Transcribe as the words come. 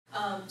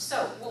So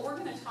what we're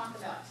going to talk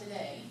about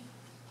today,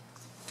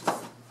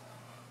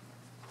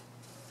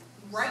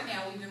 right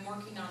now we've been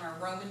working on our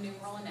Roman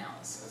numeral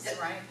analysis,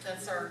 right?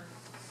 That's our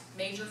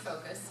major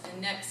focus.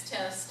 And next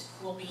test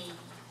will be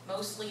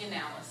mostly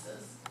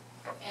analysis.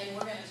 And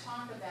we're going to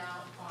talk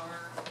about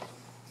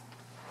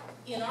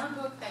in our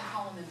book they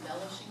call them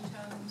embellishing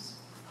tones,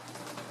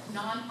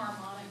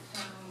 non-harmonic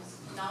tones,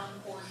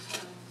 non-chord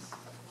tones,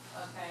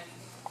 okay?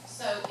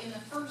 So in the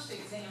first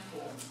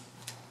example,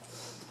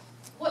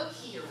 what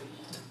key are we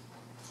in?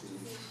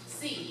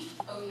 C,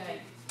 okay.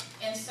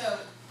 And so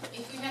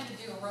if we had to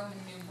do a Roman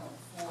numeral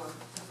for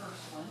the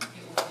first one,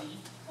 it would be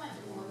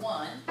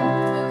 1,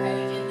 okay,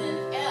 and then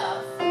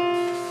F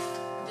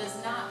does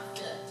not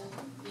fit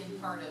in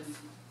part of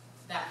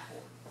that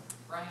chord,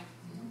 right?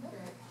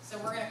 So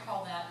we're going to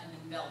call that an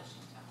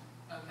embellishing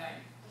tone, okay?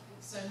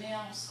 So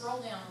now scroll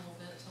down a little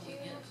bit till we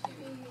get to. Do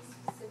you have to be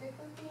specific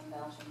with the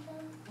embellishing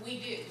tone? We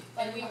do,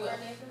 Like and we will. or?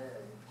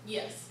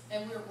 Yes,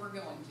 and we're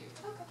going to.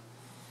 Okay.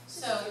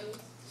 So,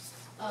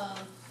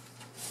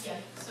 yeah.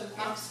 So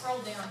I'll scroll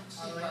down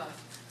to.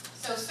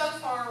 So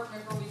far,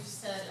 remember we've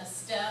said a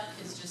step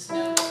is just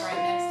notes right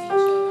next to each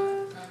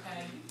other,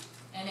 okay?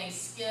 And a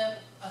skip,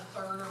 a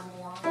third or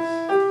more,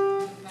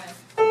 okay?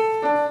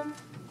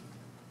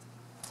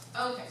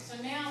 Okay, so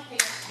now page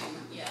 2,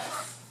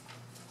 yes.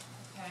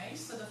 Okay,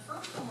 so the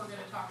first one we're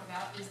going to talk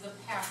about is the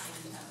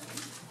passing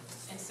tone.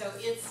 And so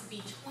it's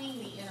between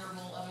the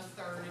interval of a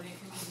third, and it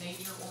can be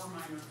major or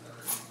minor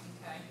third,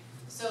 okay?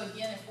 So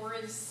again, if we're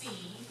in C,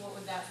 what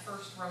would that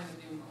first Roman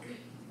numeral be?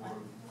 1,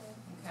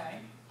 okay?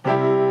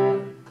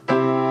 And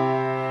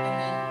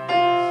then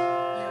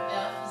your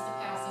F is the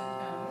passing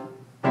tone.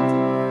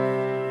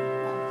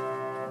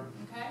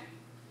 Okay?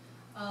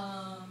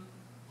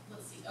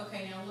 Let's see.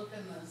 Okay, now look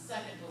in the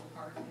second little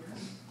part here.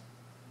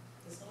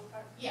 This little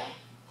part? Yeah.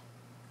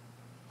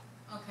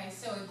 Okay,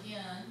 so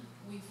again,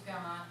 we've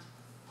got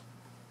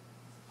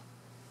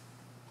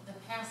the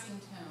passing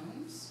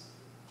tones.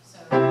 So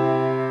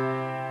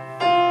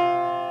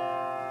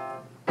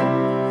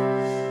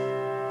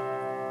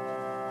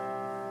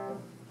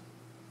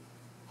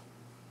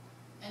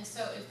and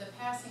so if the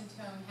passing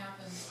tone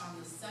happens on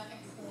the second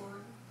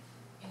chord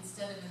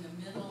instead of in the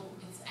middle,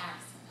 it's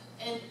accented.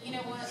 And you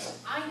know what?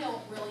 I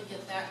don't really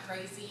get that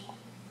crazy.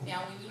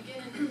 Now when you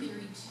get into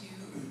theory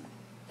 2,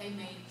 they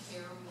may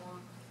care more.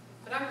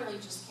 But I really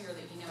just care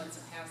that you know it's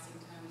a passing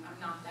tone. I'm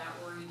not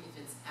that worried if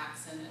it's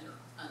accented or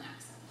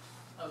unaccented.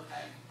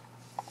 Okay.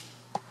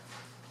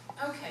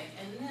 Okay,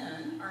 and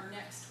then our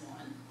next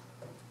one.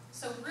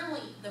 So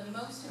really the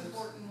most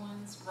important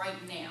ones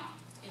right now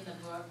in the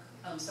book,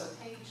 so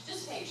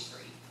just page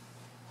 3,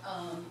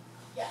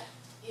 yeah,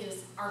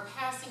 is our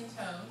passing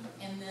tone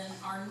and then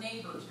our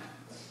neighbor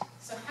tone.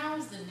 So how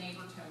is the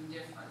neighbor tone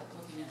different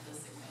looking at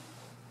this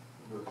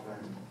example?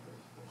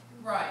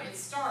 Right, it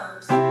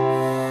starts and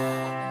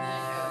then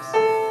it goes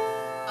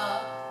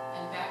up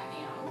and back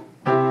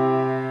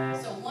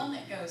down. So one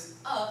that goes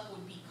up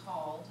would be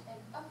called An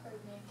upward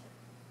neighbor.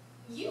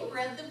 You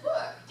read the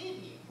book,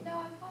 didn't you? No,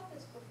 I've taught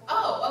this before.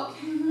 Oh,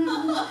 okay.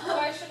 So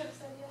I should have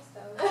said yes,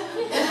 though.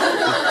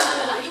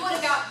 You would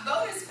have got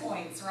bonus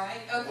points,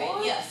 right? Okay,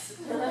 What? yes.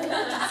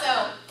 So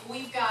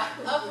we've got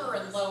upper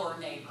and lower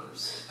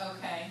neighbors,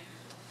 okay?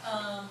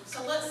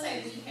 So let's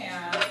say we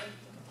have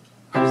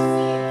our C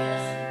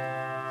again,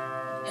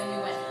 and we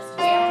went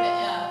down to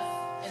F,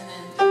 and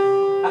then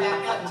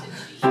back up to G.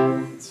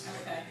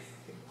 Okay.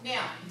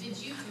 Now, did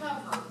you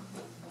cover,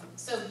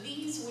 so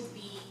these would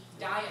be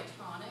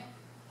diatonic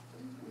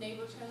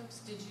neighbor tones?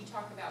 Did you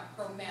talk about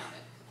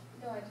chromatic?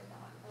 No, I did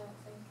not. I don't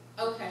think.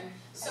 Okay,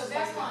 so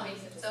that's on. So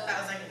if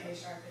that was like an A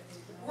sharp,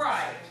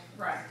 Right,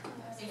 right.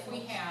 If we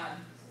had,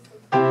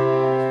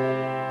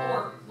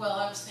 or, well,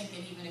 I was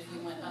thinking even if we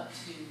went up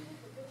to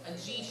a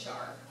G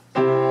sharp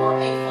or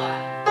A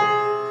flat,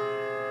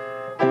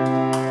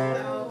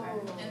 Oh,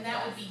 okay. and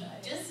that would be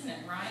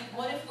dissonant, right?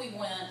 What if we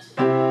went,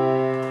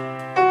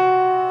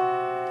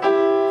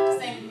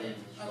 same thing,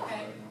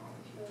 okay?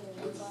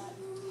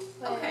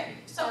 Okay,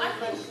 so I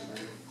think,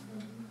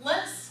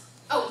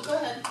 oh, go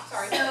ahead,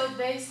 sorry. So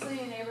basically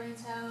a neighboring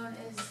tone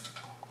is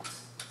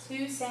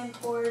 2 same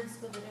chords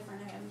with a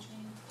different hand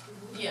chain.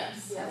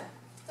 Yes, Yeah.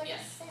 It's like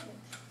Yes. a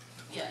sandwich.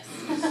 yes.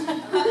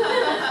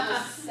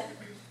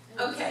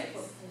 Okay,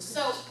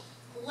 so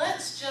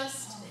let's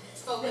just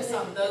focus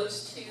on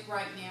those 2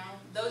 right now.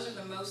 Those are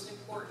the most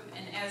important,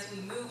 and as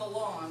we move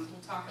along,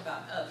 we'll talk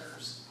about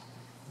others.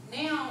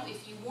 Now,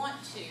 if you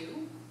want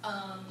to,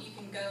 you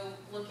can go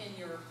look in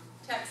your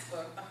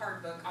textbook, the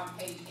hard book, on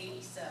page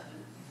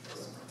 87.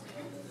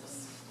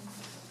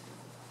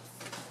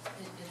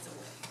 It's a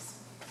ways.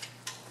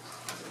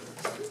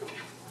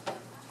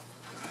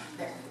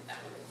 There, that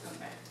one,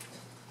 okay.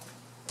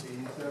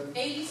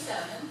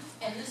 87,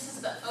 and this is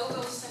the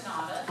oboe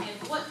sonata,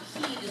 and what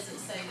key does it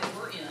say that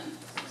we're in?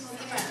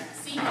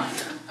 C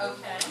minor,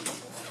 okay.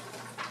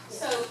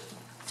 So,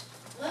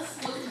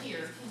 let's look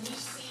here, can you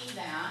see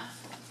that?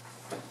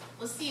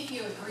 Let's see if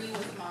you agree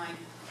with my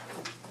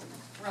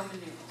Roman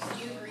numerals. Do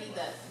you agree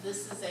that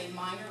this is a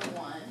minor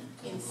 1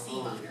 in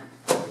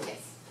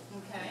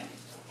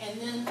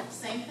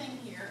same thing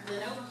here.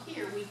 Then over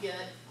here we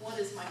get, what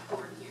is my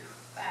chord here?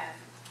 5.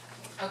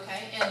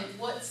 Okay, and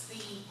what's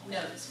the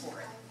notes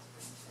for it?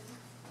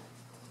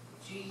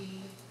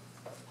 G,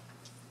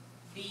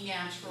 B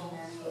natural,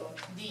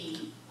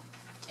 D.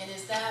 And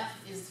is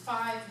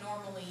 5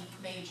 normally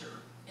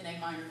major in a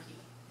minor key?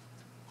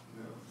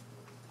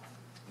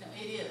 No,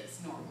 it is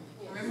normally.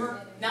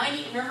 Remember,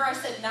 remember I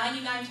said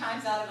 99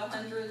 times out of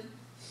 100,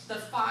 the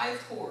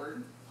 5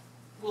 chord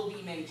will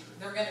be major.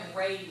 They're going to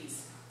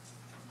raise.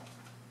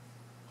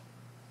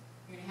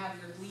 You're going to have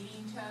your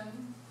leading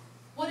tone.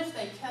 What if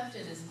they kept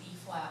it as B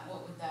flat?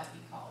 What would that be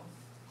called?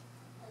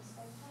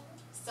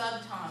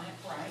 Subtonic,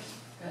 right?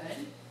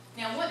 Good.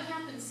 Now what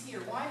happens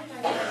here? Why did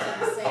I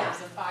put it say as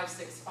a 5,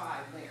 6,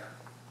 5 there?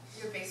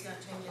 Your bass note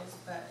changes,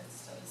 but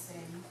it's still the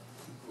same.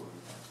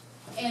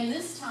 And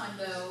this time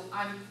though,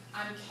 I'm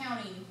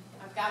counting.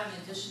 I've got an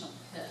additional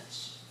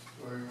pitch.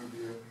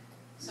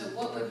 So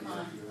what would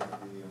mine?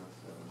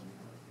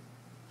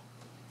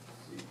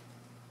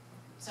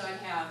 So I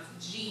have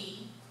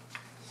G,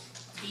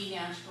 B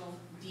natural,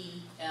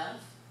 D,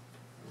 F.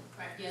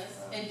 Right? Yes.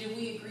 And do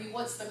we agree?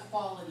 What's the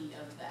quality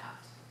of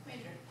that?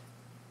 Major.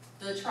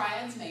 The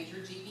triad's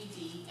major, G, B,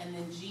 D, and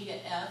then G to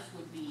F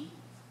would be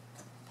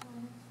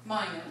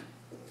minor.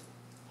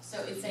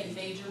 So it's a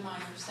major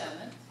minor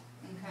 7th.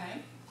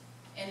 Okay.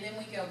 And then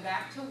we go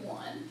back to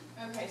 1.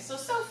 Okay. So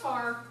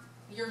far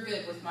you're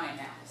good with my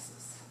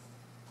analysis.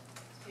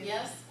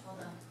 Yes.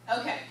 Hold on.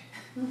 Okay.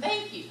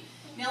 Thank you.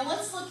 Now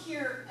let's look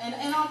here,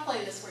 and I'll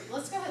play this for you.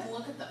 Let's go ahead and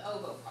look at the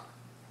oboe part.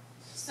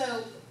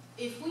 So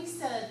if we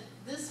said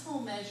this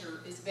whole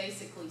measure is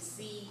basically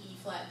C, E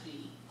flat,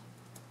 G,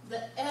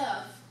 the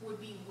F would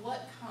be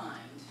what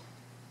kind?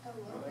 A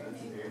lower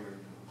neighbor.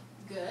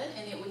 Good,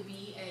 and it would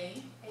be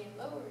a A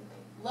lower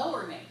neighbor.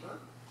 lower neighbor.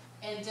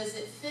 And does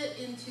it fit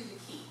into the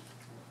key?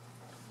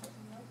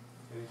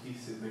 In the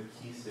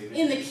key signature?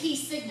 In the key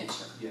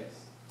signature. Yes.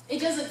 It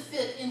doesn't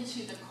fit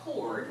into the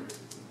chord,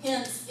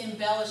 hence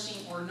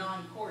embellishing or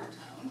non-chord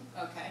tone.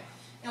 Okay.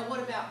 Now what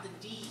about the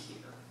D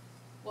here?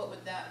 What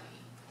would that be?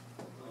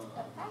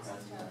 A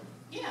passage tone.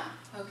 Yeah,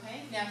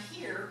 okay. Now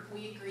here,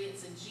 we agree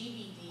it's a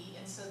GBD,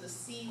 and so the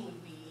C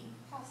would be,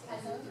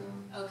 Passage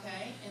tone.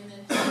 okay, and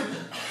then,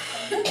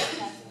 Passage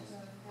tone.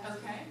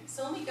 okay.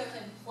 So let me go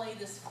ahead and play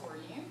this for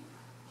you.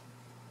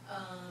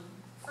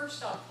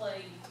 First I'll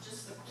play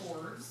just the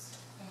chords,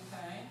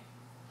 okay.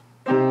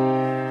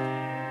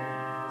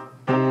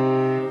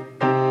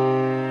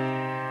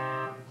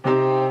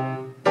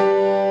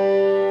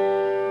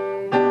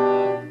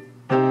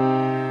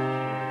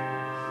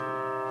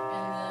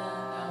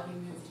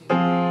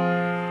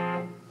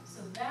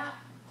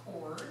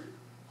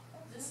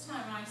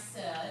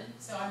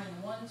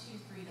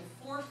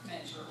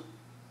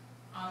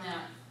 On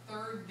that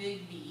third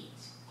big beat,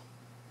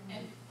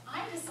 and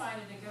I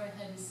decided to go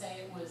ahead and say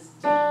it was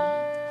D, F,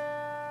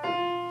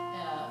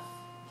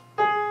 A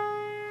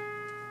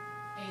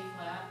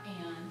flat,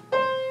 and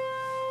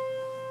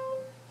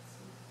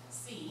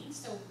C.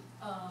 So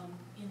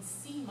in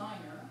C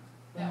minor,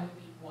 that would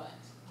be what?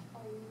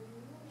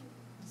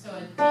 So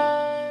a D, F,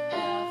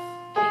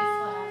 A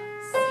flat,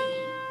 C.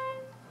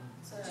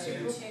 So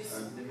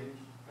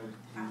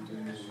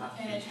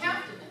And it's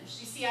half diminished.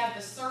 You see I have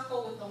the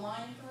circle with the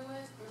line through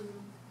it?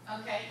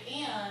 Okay,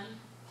 and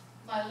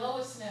my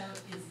lowest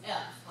note is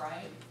F,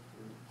 right?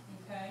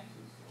 Okay.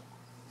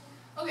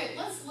 Okay,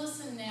 let's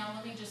listen now.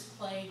 Let me just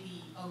play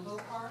the oboe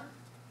part.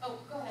 Oh,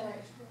 go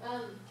ahead.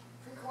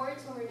 For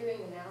chords, when we're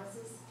doing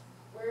analysis,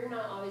 we're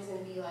not always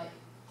going to be like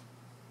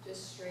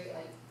just straight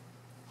like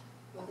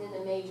within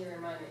the major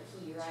and minor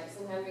key, right?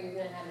 Sometimes you're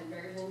going to have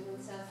inversions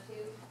and stuff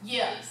too.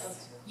 Yes. Okay.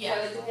 Yes.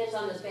 So it depends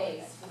on the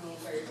bass in the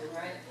inversion,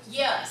 right?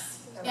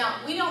 Yes. Okay. Now,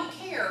 we don't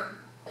care,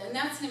 and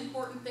that's an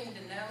important thing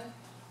to know.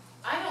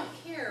 I don't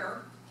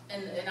care,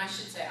 and I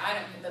should say,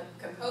 the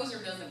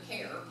composer doesn't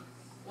care.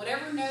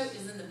 Whatever note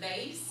is in the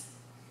bass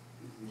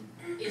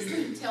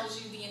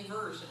tells you the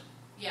inversion.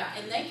 Yeah,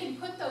 and they can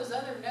put those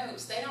other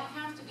notes. They don't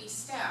have to be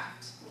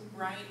stacked,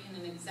 right, in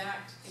an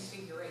exact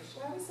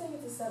configuration. Why are we saying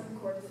it's a 7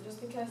 chord? Is it just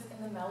because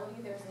in the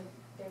melody there's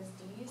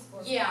D's?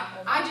 Or Yeah,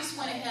 I just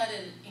went ahead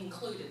and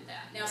included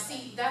that. Now,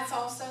 see, that's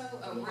also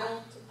a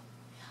real.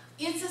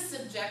 It's a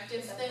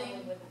subjective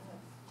thing.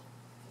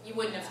 You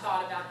wouldn't have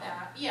thought about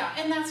that. Yeah,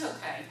 and that's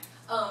okay.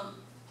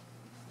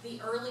 The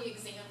early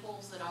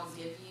examples that I'll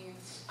give you,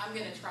 I'm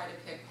going to try to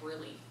pick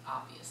really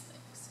obvious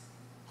things.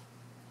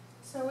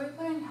 So we're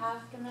putting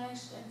half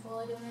diminished and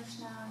fully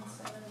diminished now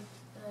instead of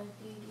the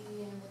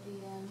DD and the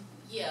DN.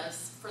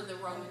 Yes, for the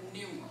Roman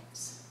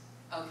numerals.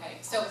 Okay,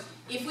 so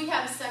if we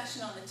have a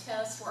section on the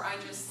test where I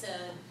just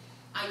said,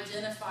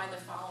 identify the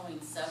following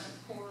 7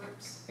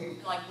 chords,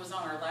 like was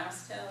on our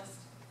last test,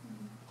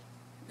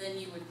 then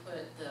you would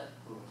put the,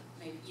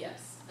 maybe,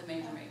 yes, the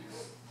major.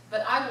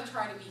 But I will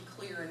try to be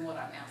clear in what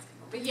I'm asking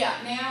for. But yeah,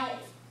 now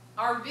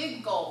our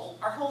big goal,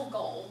 our whole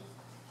goal,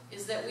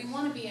 is that we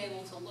want to be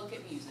able to look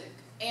at music.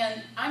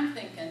 And I'm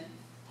thinking,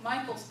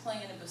 Michael's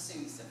playing a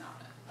bassoon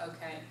sonata,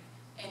 okay?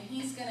 And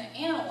he's going to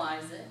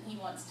analyze it, and he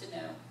wants to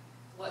know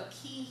what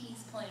key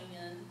he's playing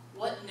in,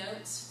 what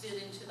notes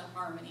fit into the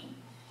harmony,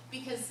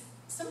 because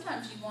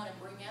sometimes you want to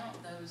bring out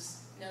those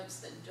notes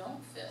that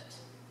don't fit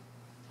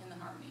in the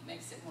harmony. It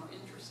makes it more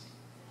interesting.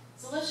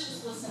 So let's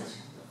just listen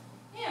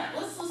to,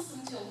 let's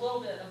listen to a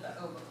little bit of the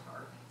oboe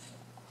part.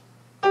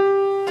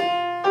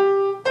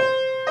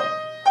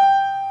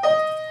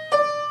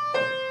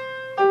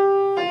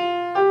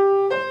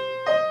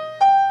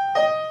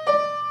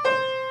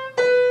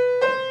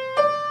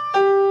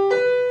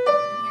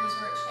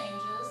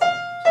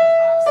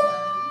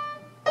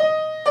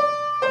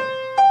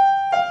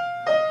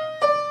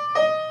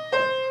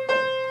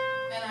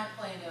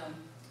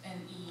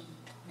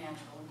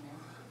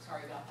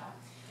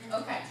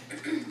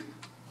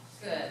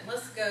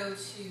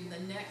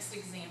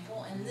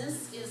 Example, and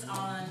this is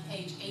on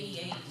page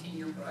 88 in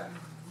your book.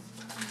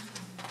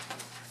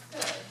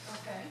 Good,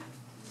 okay.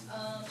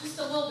 Just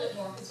a little bit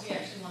more because we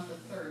actually want the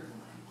third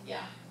line.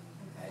 Yeah,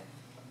 okay.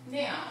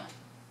 Now,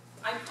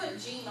 I put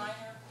G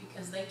minor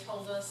because they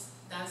told us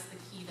that's the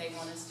key they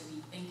want us to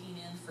be thinking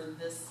in for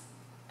this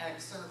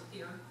excerpt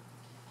here.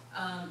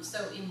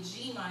 So in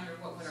G minor,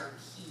 what would our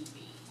key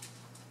be?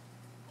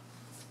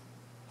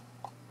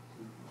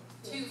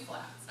 2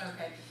 flats,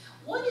 okay.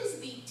 What is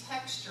the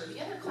texture?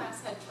 The other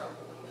class had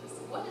trouble with this.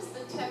 What is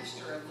the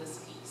texture of this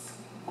piece?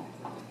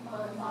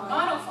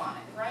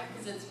 Monophonic, right?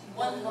 Because it's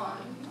one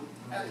line.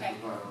 Okay.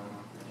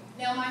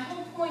 Now my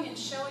whole point in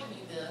showing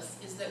you this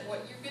is that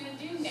what you're going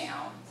to do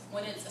now,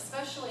 when it's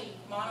especially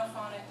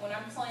monophonic, when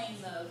I'm playing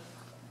the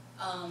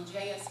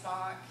J.S.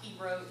 Bach, he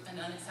wrote an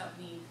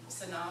unaccompanied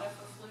sonata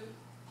for flute.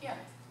 Yeah.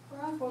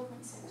 We're on 4.6,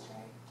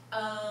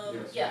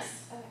 right?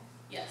 Yes. Okay.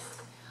 Yes.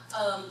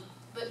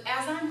 But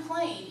as I'm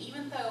playing,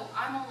 even though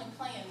I'm only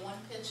playing one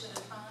pitch at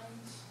a time,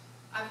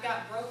 I've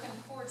got broken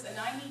chords, and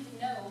I need to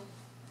know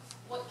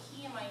what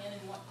key am I in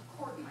and what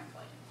chord am I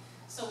playing.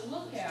 So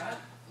look at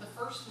the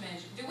first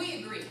measure. Do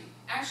we agree?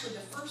 Actually,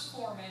 the first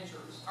 4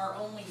 measures are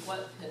only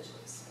what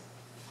pitches?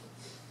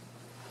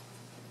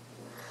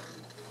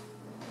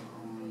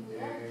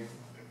 Okay,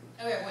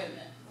 wait a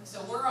minute.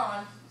 So we're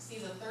on, see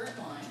the third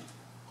line,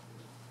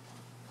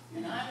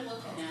 and I'm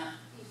looking at...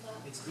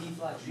 It's B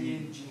flat, G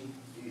and G.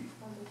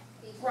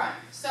 Right,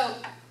 so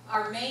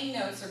our main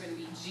notes are going to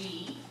be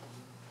G,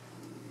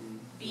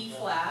 B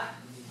flat,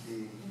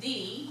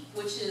 D,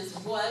 which is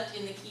what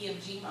in the key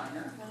of G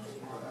minor?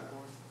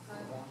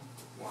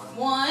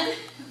 1.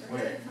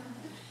 Wait.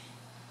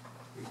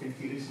 You're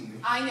confusing me.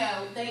 I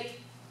know,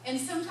 and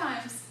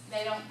sometimes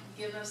they don't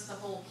give us the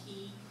whole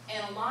key,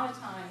 and a lot of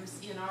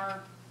times in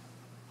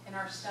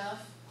our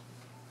stuff,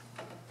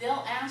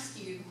 they'll ask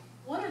you,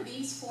 what are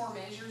these 4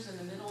 measures in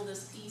the middle of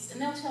this piece?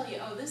 And they'll tell you,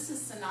 oh, this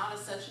is sonata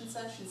such and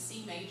such in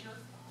C major.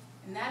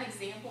 And that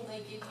example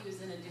they give you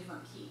is in a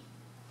different key.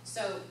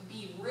 So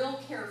be real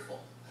careful.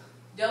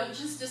 Don't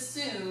just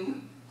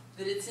assume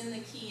that it's in the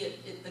key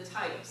the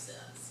title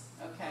says,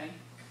 okay?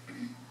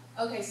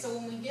 Okay, so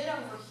when we get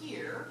over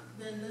here,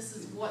 then this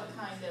is what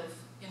kind of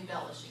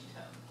embellishing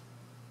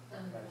tone?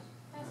 And,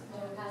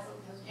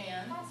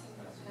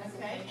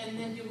 okay, and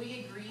then do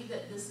we agree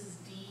that this is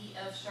D,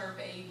 F sharp,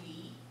 A, D?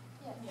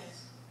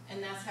 Yes.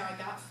 And that's how I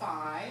got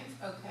 5,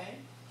 okay.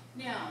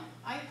 Now,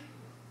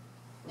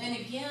 and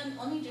again,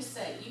 let me just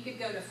say, you could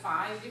go to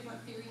 5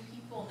 different theory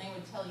people and they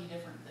would tell you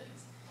different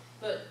things.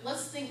 But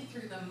let's think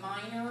through the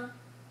minor,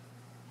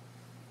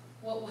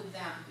 what would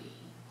that be?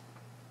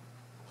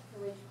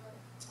 Which part?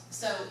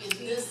 So in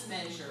this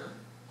measure,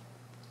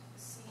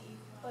 C,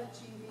 but G,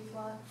 B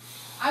flat.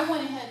 I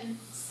went ahead and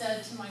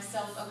said to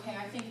myself, okay,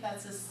 I think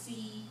that's a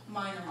C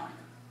minor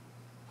minor,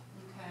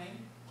 okay?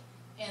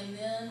 And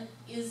then,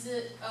 is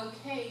it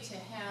okay to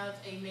have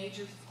a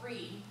major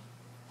 3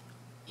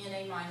 in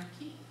a minor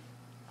key?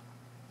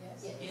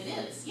 Yes. It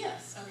is,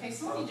 yes. Okay,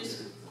 so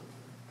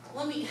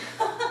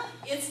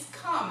it's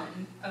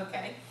common,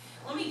 okay?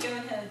 Let me go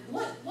ahead,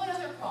 what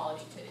other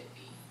quality could it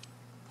be?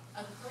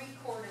 A 3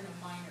 chord in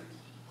a minor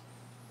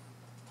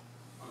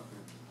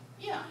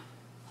key. Yeah.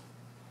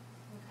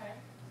 Okay.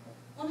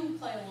 Let me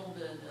play a little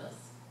bit of this.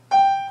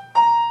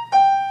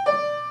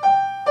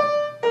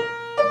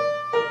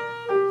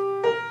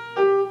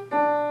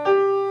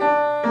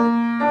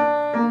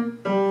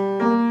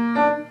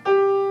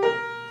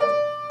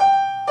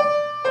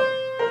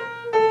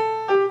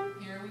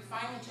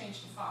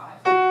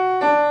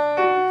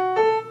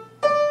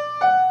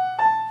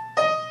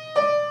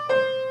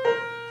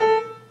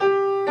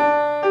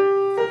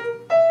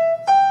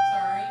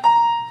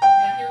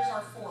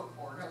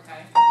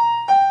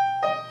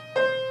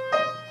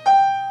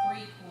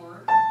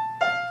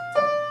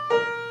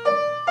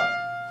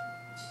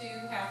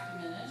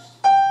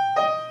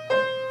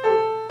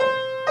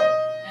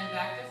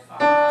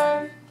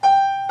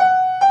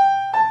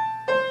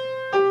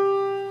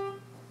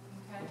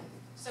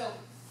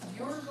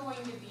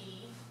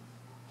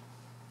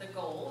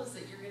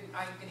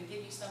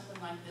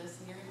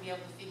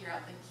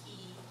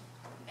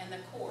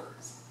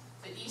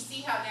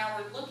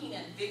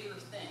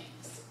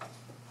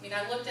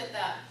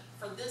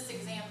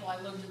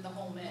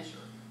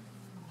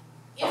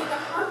 if the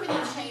harmony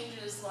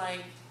changes,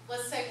 like,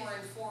 let's say we're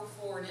in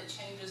 4/4 and it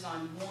changes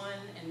on 1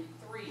 and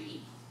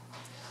 3,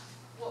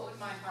 what would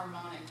my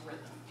harmonic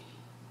rhythm be?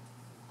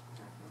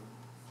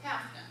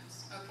 Half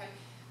notes, okay.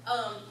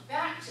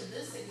 Back to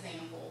this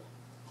example,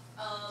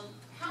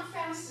 how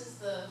fast is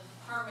the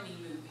harmony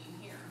moving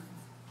here?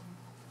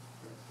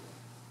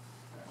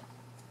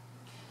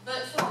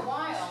 But for a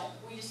while,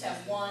 we just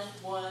have 1,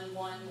 1,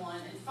 1,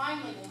 1, and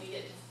finally when we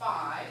get to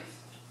 5,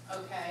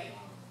 okay,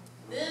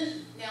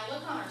 then, now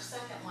look on our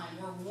second line,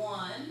 we're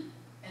 1,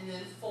 and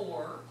then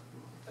 4,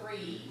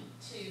 3,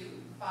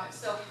 2, 5.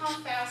 So how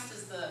fast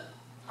is the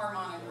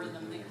harmonic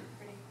rhythm there?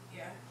 Pretty,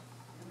 yeah.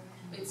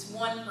 It's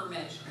 1 per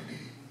measure,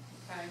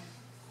 okay?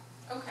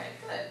 Okay,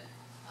 good.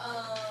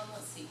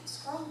 Let's see,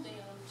 scroll down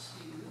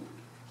to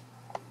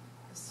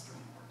the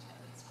string quartet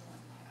is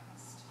going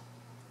past.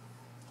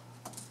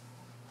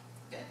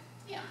 Good,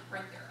 yeah,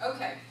 right there,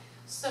 okay.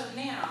 So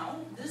now,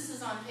 this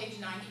is on page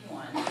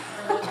 91, we're going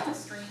to look at the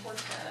string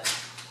quartet.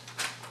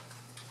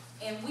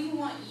 And we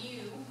want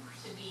you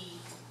to be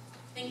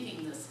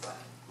thinking this way,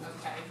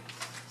 okay?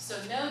 So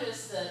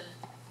notice that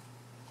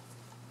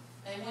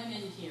they went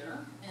in here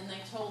and they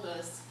told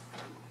us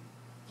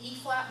E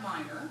flat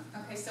minor.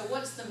 Okay, so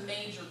what's the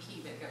major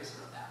key that goes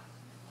with that?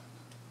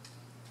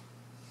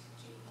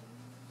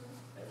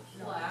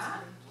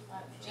 Flat,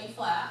 G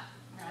flat,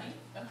 right?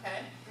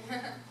 Okay.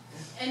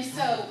 And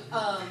so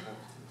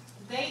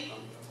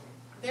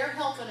they're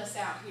helping us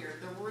out here.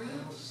 The root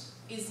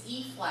is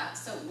E flat.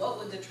 So what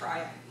would the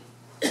triad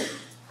be?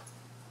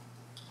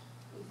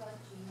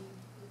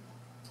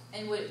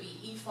 And would it be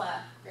E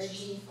flat, Or G,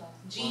 G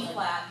flat. G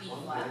flat, B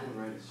Why flat? don't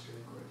we write a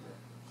string quartet?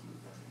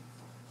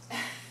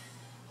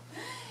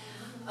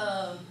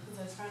 Because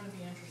I was trying to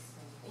be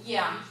interesting.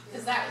 Yeah,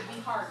 because that would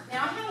be hard.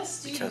 Now I had a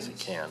student. Because he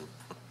can.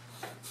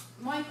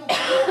 Michael, do you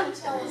want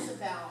to tell us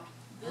about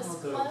this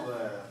Alto clef?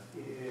 clef,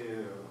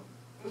 ew.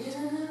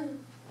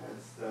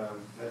 That's the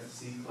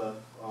C clef.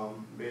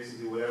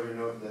 Basically whatever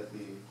note that the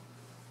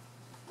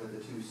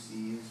two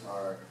C's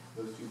are,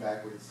 those two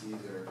backward C's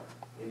are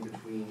in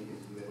between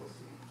is middle C,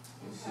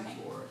 in Okay.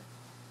 C4.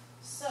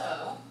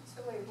 So,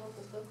 So wait, will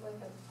it look like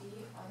a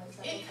B on a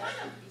treble it clef?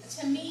 kind of,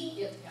 to me,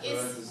 Yep. So that's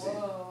is, a C.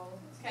 Whoa.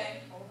 okay,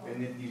 Hold on. And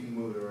then you can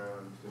move it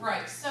around too.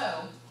 right,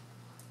 so,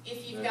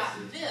 if you've got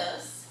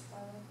That's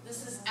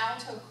this is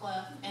alto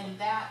clef, and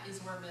that is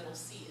where middle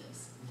C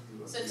is.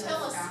 So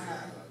tell us, Sorry, go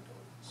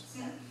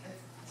ahead.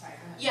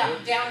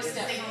 yeah, down a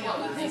step from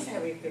what we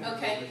think.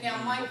 Okay, now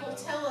Michael,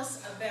 tell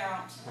us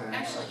about,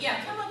 actually,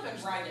 yeah, come up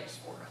and write it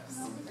for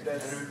us.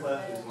 That inner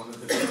clef is one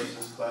of the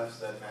grossest clefs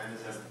that man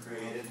has ever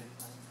created.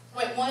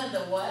 Wait, one of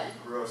the what?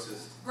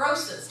 Grossest.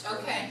 Grossest,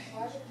 okay.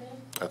 Why did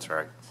they, That's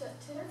right.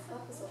 tenor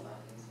clef is a lot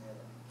easier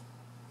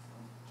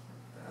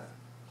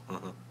than.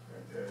 That Mhm.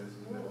 right there, this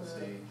is middle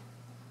C.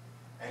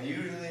 And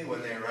usually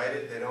when they write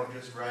it, they don't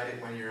just write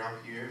it when you're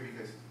up here,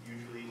 because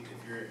usually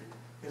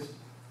because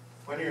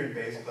when you're in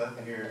bass clef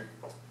and you're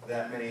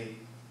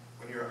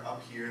when you're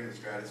up here in the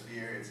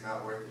stratosphere, it's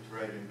not worth it to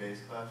write it in bass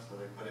clef, so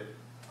they put it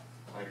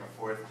like a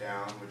fourth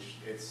down, which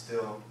it's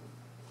still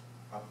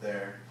up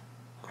there.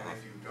 And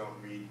if you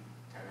don't read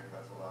tenor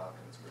clef a lot,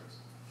 then it's gross.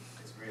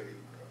 It's really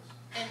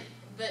gross.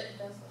 But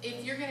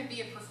if you're gonna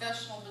be a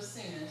professional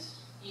bassoonist,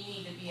 you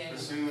need to be able to.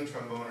 Bassoon,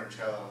 trombone, or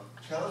cello.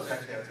 Cellos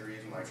actually have to read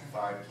in like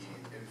 5 keys,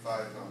 in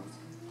 5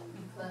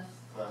 Clef.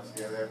 clefs.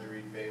 Yeah, they have to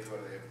read bass.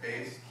 What do they have?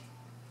 Bass,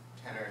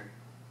 tenor,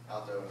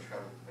 alto, and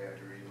treble. They have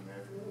to read in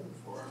there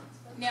for.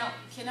 Now,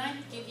 can I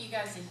give you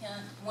guys a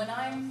hint? When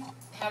I'm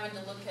having to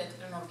look at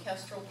an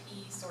orchestral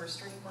piece or a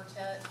string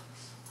quartet,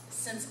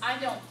 since I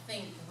don't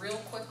think real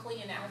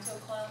quickly in alto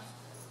clef,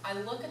 I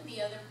look at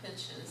the other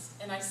pitches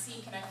and I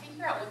see, can I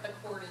figure out what the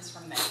chord is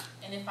from that?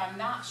 And if I'm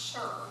not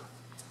sure,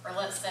 or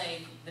let's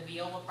say the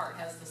viola part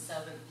has the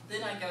 7th,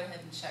 then I go ahead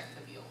and check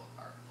the viola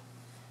part.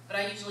 But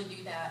I usually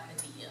do that at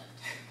the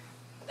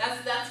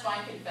end. That's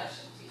my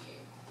confession to you.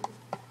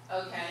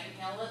 Okay,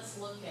 now let's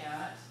look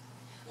at,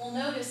 well,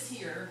 notice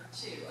here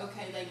too,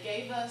 okay, they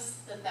gave us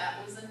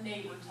that was a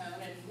neighbor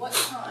tone, and what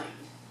kind?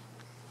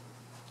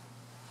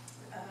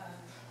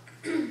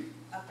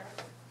 Upper.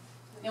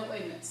 No,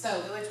 wait a minute, so,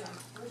 Which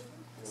one?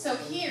 so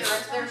here,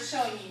 they're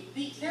showing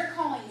you, they're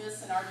calling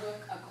this in our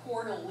book a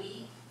chordal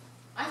leap.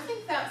 I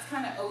think that's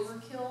kind of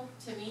overkill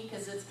to me,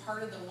 because it's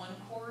part of the one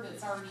chord,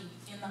 it's already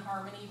in the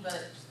harmony,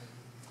 but.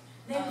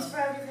 Names for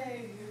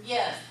everything.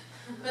 Yes,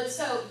 but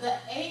so the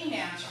A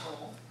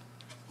natural,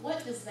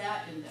 what does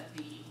that end up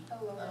being?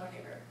 A lower Lower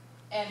neighbor.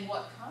 And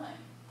what kind?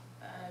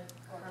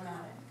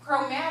 Chromatic.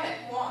 Chromatic,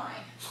 why?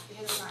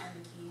 Because it's not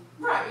in the key.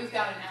 Right, we've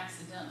got an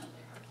accidental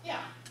there.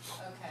 Yeah,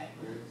 okay.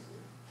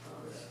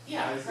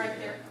 Yeah, it's right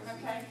there,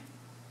 okay.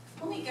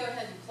 Let me go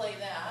ahead and play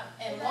that,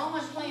 and while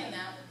I'm playing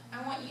that,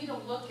 I want you to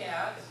look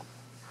at,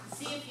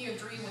 see if you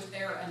agree with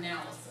their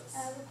analysis.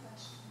 I have a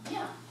question.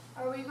 Yeah.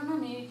 Are we gonna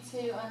need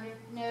to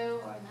know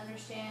or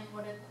understand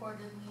what a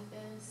chorded leap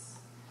is?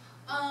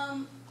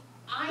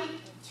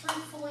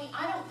 Truthfully,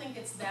 I don't think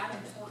it's that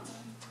important.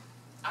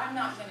 I'm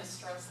not gonna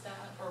stress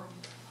that, or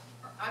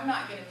I'm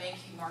not gonna make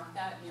you mark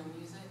that in your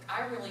music.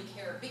 I really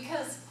care,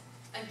 because,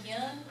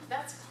 again,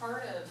 that's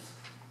part of,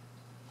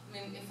 I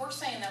mean, if we're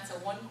saying that's a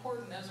one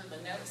chord and those are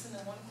the notes in the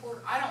one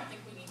chord, I don't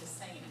think we need to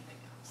say anything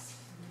else.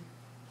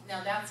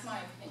 Now, that's my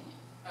opinion,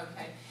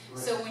 okay?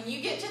 So when you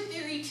get to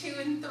theory 2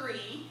 and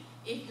 3,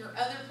 if your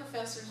other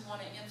professors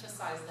wanna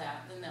emphasize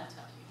that, then they'll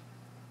tell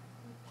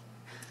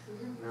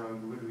you. Now,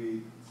 would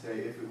we say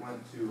if it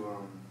went to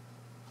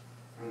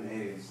an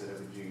A instead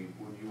of a G,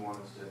 would you want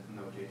us to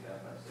notate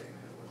that by saying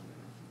that it wasn't in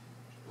the,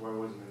 or it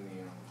wasn't in the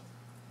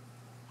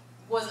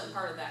Wasn't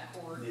part of that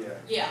chord. Yeah.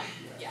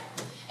 Yeah.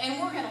 And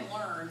we're gonna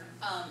learn,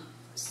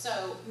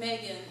 so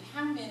Megan,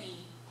 how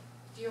many,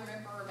 do you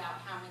remember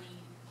about how many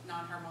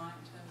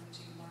non-harmonic tones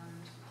you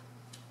learned?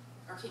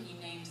 Or can you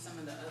name some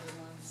of the other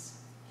ones?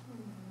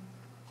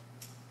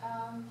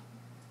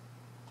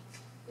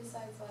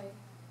 Besides like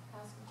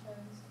passing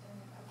tones and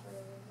upper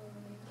lower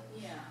major.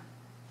 Yeah.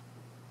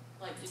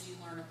 Like, did you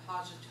learn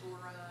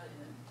appoggiatura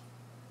and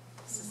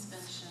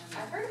suspension?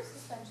 I've heard of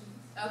suspensions.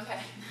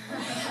 Okay.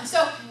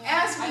 So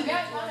as we I've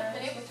get not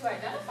been able to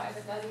identify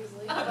it that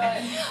easily, but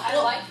Okay. I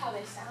Well- like how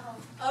they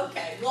sound.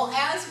 Okay, well,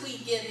 as we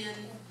get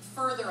in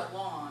further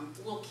along,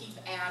 we'll keep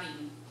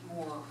adding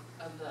more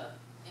of the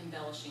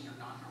embellishing or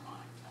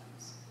non-harmonic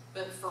tones.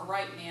 But for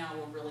right now,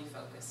 we're really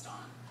focused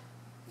on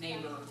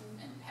neighbor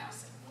and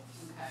passing,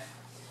 okay?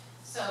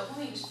 So let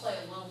me just play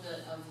a little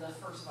bit of the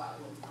first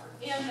violin part.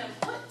 And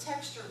what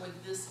texture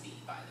would this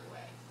be, by the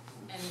way,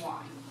 and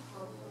why?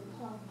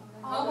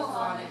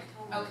 Homophonic,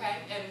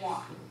 okay, and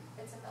why?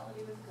 It's a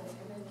melody with good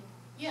and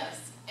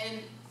Yes,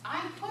 and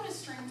I put a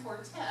string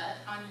quartet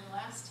on your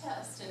last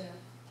test, and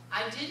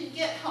I didn't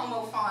get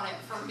homophonic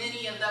for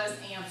many of those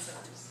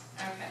answers.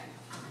 Okay,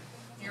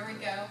 here we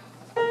go.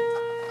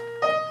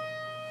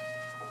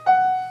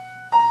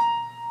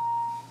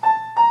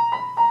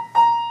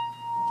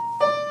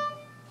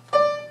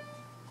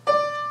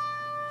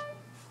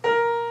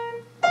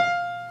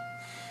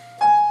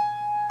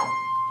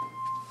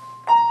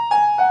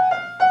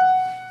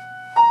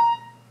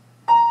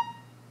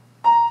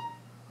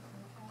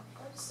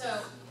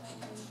 So,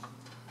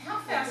 how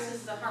fast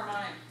is the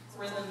harmonic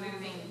rhythm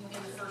moving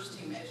in the first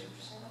two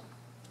measures?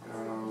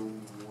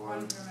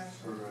 One per measure.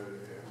 per measure,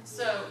 yeah.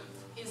 So,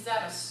 is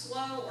that a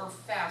slow or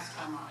fast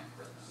harmonic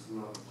rhythm?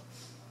 Slow.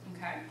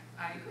 Okay,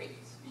 I agree.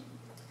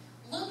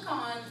 Look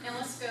on, and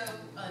let's go,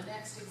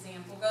 next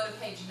example, go to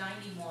page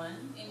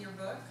 91 in your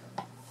book.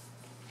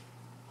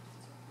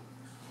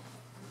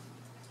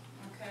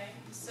 Okay,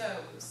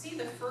 so see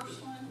the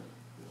first one?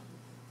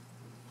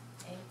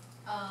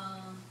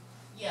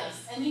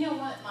 Yes, and you know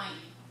what, my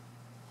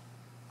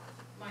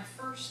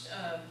first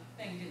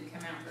thing didn't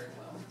come out very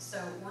well.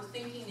 So we're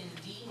thinking in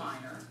D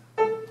minor.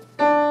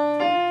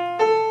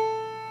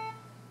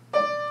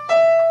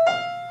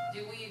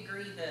 Do we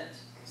agree that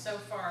so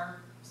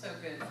far, so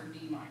good for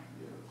D minor?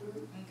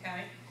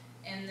 Okay,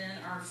 and then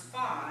our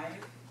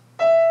 5.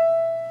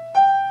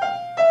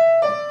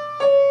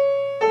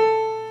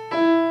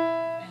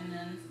 And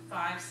then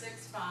 5,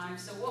 6, 5.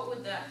 So what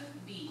would that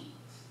be?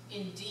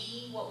 In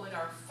D, what would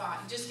our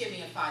 5? Just give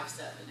me a 5,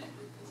 7 in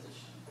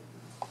reposition.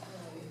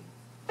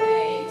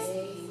 A,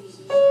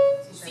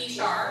 C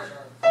sharp,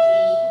 E,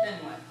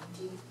 then what?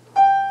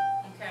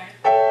 Okay,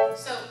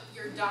 so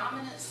your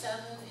dominant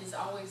 7 is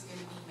always going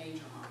to be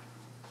major minor.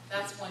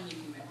 That's one you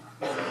can memorize.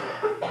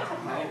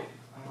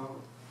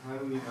 How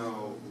do we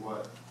know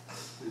what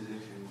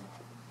position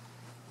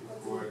the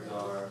chords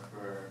are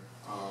for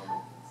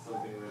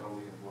something that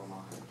only has one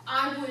line?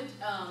 I would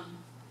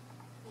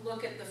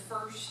look at the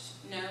first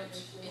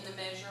note in the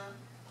measure,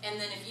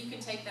 and then if you can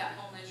take that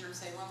whole measure and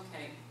say, well,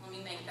 okay, let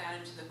me make that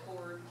into the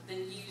chord,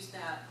 then use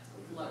that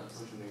lowest.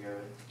 Push them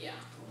together. Yeah,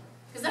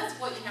 because that's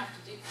what you have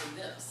to do for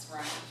this,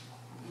 right?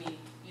 I mean,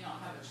 you don't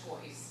have a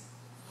choice.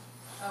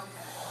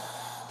 Okay.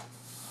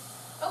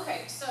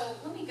 Okay, so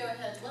let me go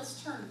ahead,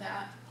 let's turn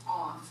that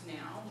off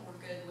now. We're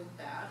good with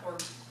that, or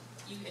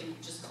you can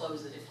just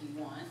close it if you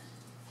want.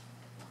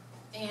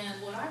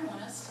 And what I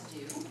want us to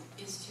do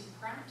is to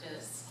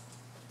practice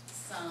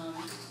some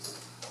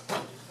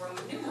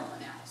Roman numeral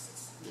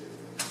analysis.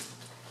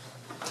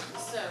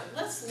 So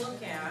let's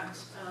look at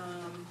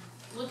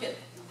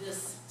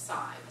this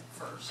side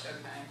first,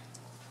 okay?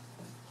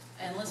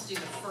 And let's do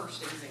the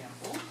first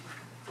example.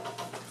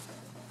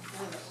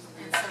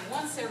 And so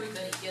once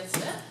everybody gets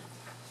it,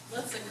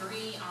 let's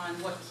agree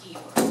on what key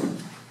we're in.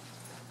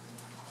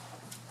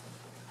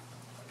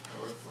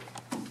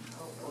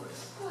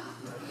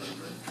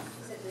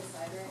 Is it this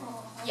side, right?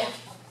 Yeah.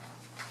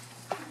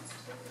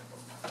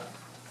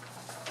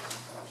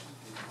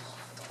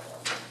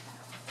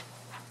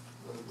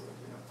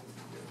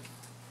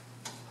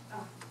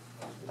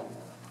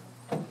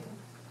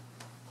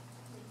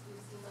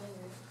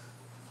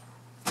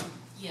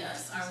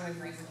 Yes, I would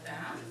agree with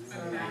that.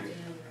 Okay.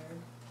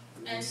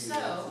 And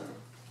so,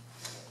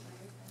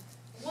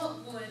 what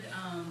would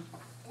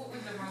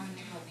the Roman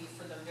numeral be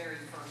for the very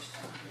first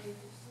one?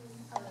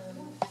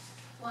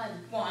 1.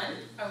 1,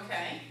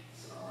 okay.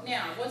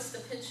 Now, what's the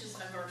pitches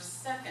of our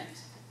second?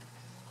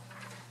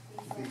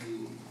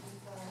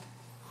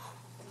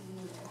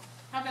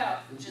 How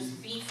about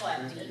just B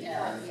flat D F?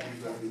 Yeah.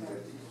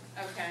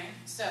 Okay,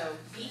 so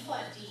B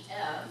flat D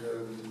F.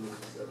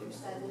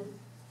 Seven.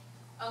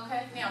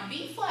 Okay, now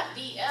B flat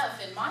D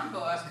F in my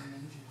book,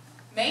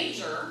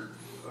 major.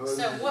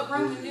 So what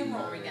Roman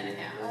numeral are we gonna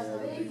have? A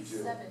big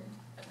 7.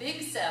 A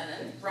big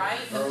 7, right?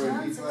 Oh,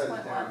 around B flat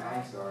 6.1, down, right?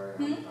 I'm sorry.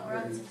 Hmm?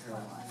 Around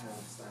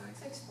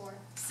 6.1.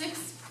 6.4.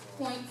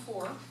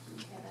 6.4.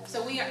 Yeah, that's-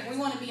 So we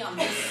want to be on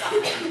this side.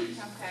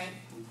 Okay.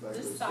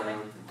 This side.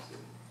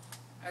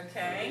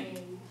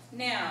 Okay.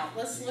 Now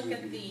let's look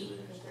at the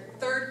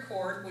third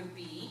chord would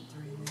be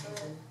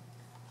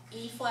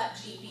E flat,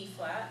 G, B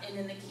flat, and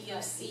in the key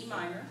of C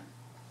minor,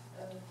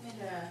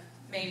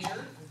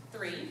 major,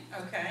 3.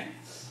 Okay.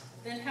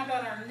 Then how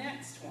about our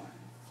next one?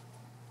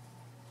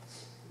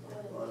 A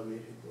lot of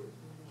major chords.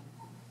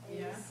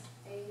 Yeah.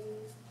 A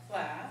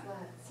Flat.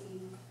 flat, C, B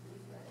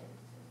flat.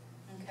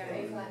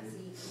 Okay. A flat, C.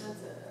 So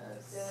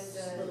it's a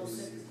little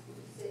 6.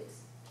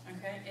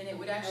 Okay. And it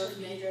would actually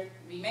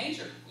be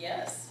major.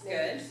 Yes. Major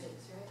Good. 6,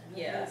 right?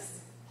 Yes.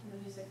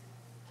 Music.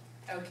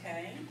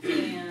 Okay.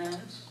 And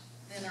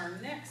then our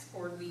next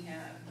chord we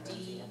have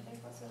D. F, A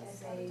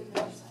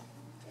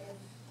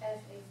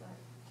flat.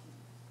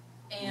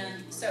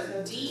 And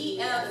so D,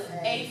 F,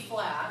 A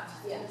flat,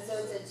 Yeah, so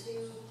it's a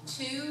 2.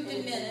 2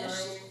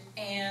 diminished,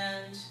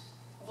 and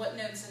what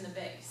note's in the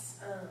bass?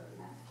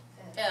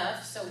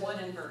 F, so what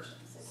inversion?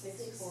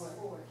 6,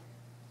 4.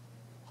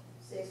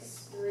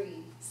 6,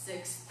 3.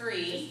 6,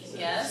 3,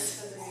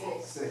 yes.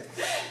 6.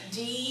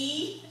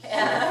 D,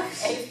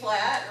 F, A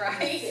flat,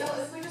 right? So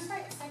if we just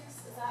write 6,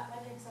 is that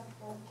like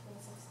acceptable for the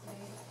 6th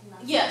grade?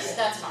 Yes,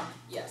 that's fine,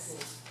 yes.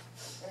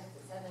 7,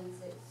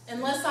 6.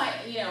 Unless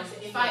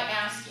if I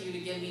ask you to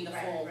give me the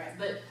Right, full, right.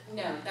 but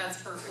no,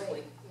 that's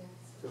perfectly.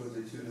 So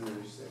it's a 2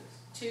 diminished 6.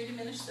 2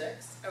 diminished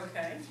 6,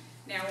 okay.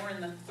 Now we're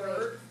in the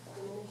third,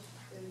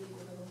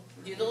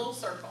 do the little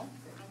circle,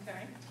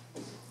 okay.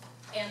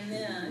 And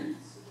then,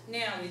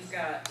 now we've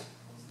got,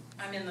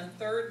 I'm in the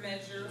third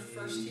measure,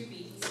 first 2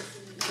 beats.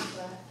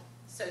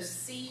 So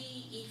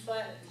C, E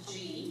flat,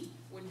 G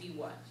would be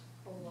what?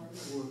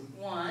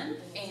 1,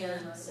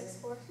 and 6,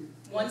 4.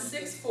 1,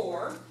 6,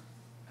 4,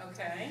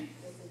 okay.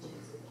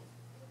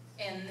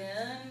 And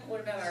then, what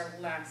about our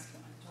last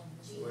one?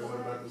 Wait, what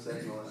about the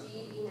second one?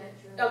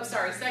 Oh,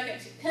 sorry,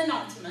 second,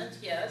 penultimate,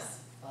 yes.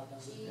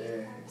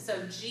 A.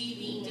 So G,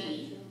 B,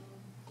 D.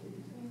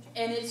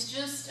 And it's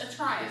just a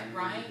triad,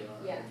 right?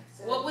 Yeah.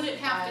 What would it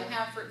have to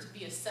have for it to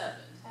be a 7?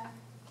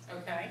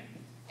 Okay.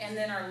 And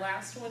then our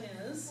last one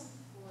is?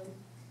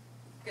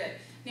 Good.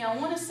 Now I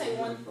want to say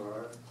one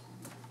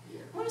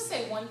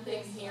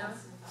thing here.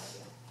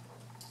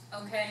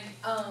 Okay.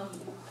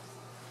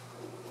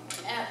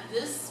 At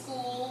this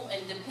school,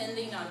 and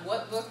depending on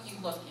what book you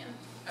look in,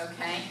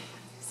 okay?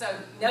 So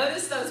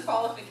notice those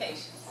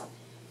qualifications.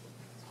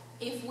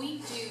 If we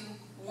do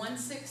 1,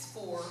 6,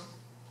 4,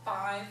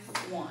 5,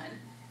 1,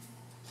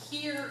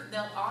 here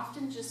they'll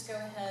often just go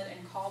ahead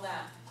and call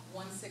that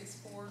 1, 6,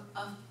 4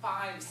 a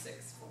 5,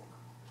 6, 4.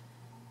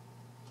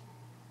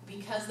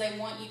 Because they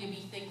want you to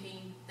be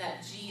thinking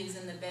that G is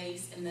in the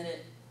bass and that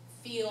it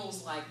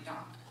feels like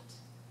dominant.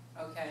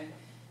 Okay?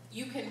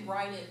 You can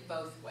write it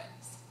both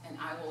ways, and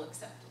I will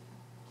accept it.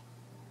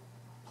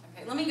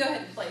 Okay, let me go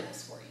ahead and play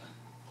this for you.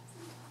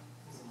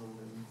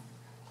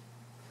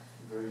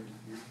 Very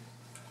confused.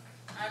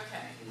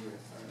 Okay,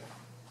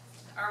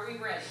 are we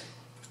ready?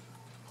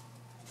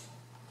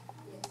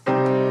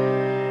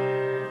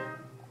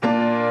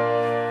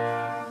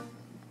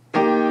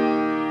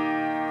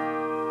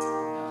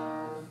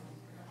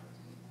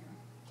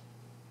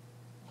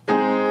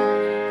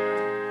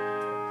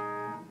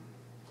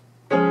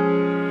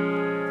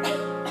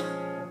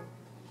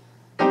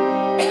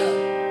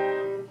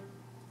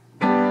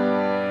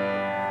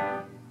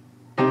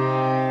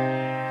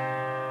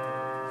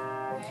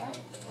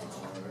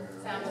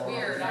 Sounds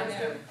weird, I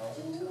know.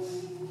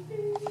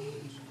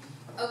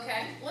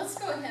 Okay, let's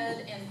go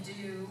ahead and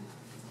do,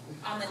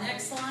 on the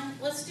next line,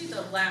 let's do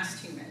the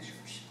last 2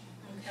 measures,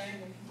 okay?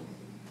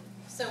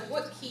 So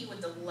what key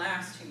would the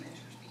last 2 measures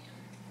be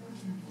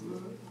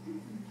in?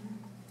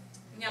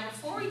 Now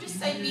before we just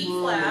say B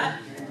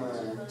flat,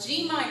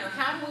 G minor,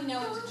 how do we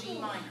know it's a G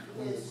minor?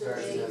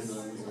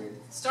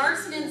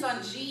 Starts and ends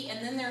on G,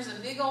 and then there's a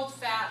big old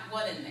fat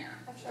what in there?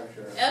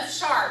 F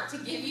sharp to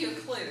give you a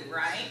clue,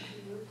 right?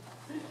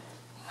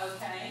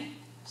 Okay,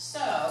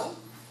 so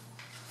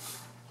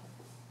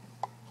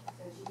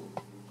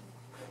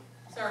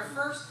our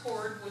first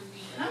chord would be,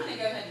 and I'm going to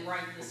go ahead and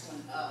write this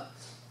one up.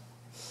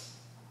 It's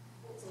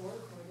a 1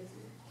 chord, isn't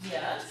it?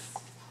 Yes.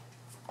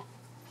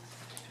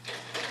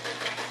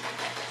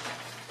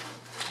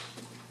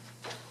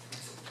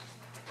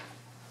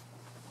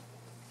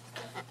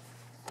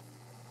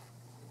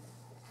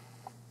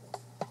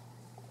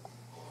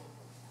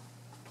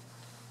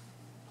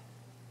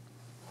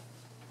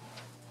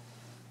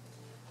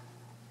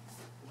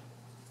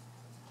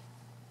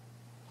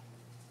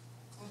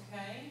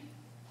 Okay,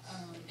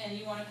 and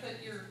you want to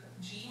put your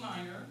G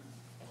minor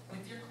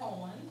with your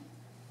colon.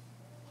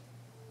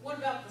 What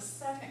about the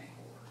second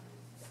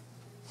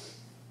chord?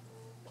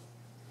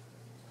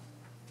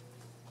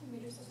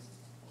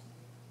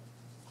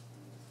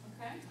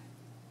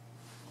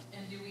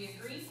 do we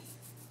agree?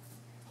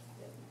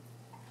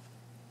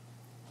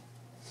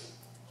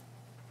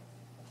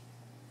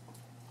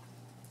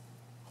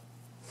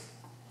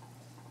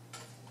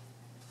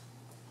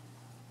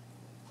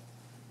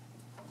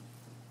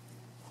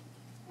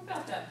 What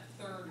about that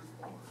third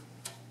chord?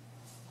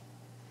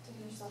 To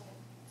do yourself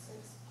in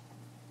 6.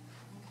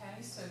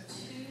 Okay, so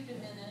 2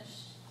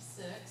 diminished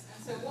 6,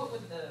 and so what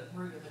would the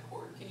root of the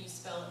chord? Can you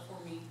spell it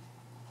for me?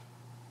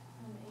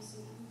 A, C,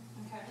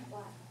 E, Okay.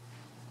 flat.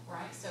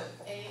 Right, so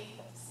A,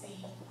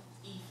 C,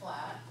 E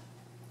flat.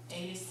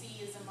 A to C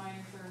is a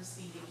minor third,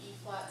 C to E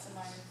flat's a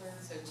minor third,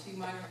 so 2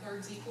 minor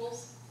thirds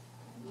equals,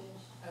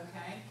 Yes.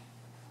 okay?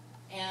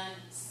 And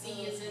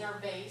C is in our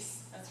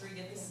bass, that's where you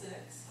get the 6.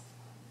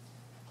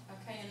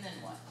 Okay, and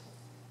then what?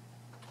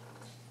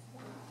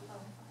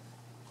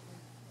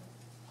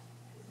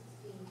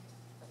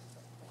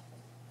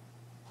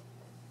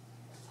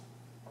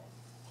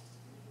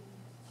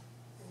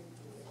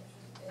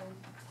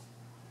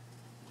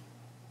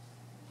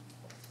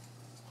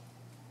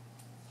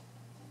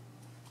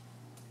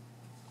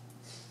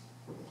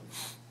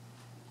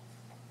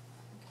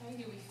 Okay,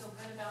 do we feel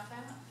good about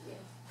that?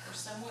 Yeah. Or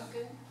somewhat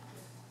good?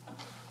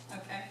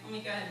 Okay, let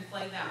me go ahead and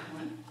play that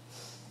one.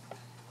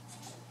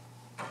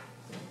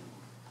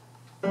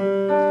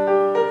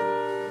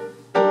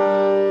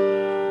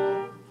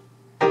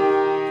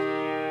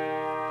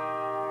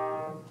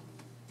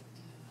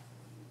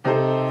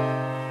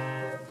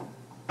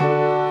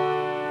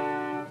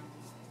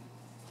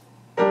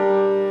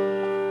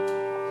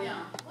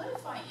 Now, what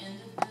if I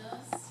ended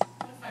this?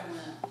 What if I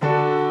went,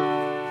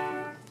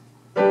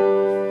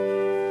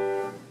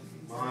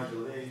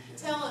 Modulation.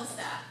 tell us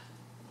that.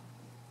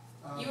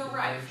 You were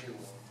right.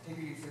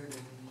 Figure you third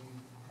and you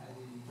had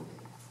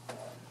the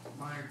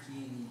minor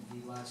key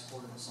and the last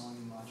chord of the song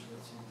you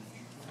modulate to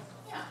major.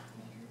 Yeah,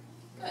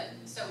 Major.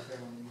 good. So, Fair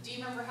one. do you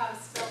remember how to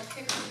spell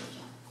Picardy?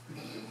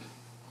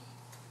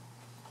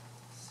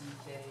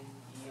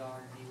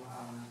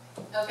 C-K-E-R-D-Y.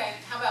 Okay,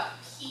 how about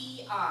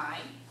P-I,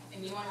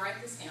 and you want to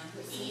write this down,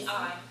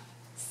 P-I-C-A-R-D-Y.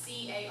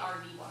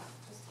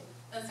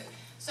 That's it.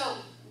 So,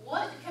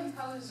 what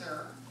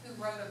composer who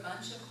wrote a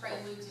bunch of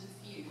preludes and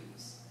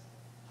fugues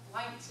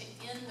liked to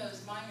end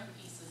those minor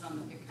pieces on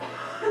the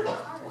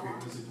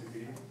Picardy? Was it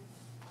Picardie?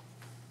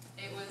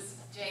 It was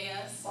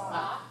J.S.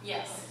 Bach.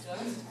 Yes.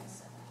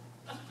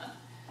 Bach.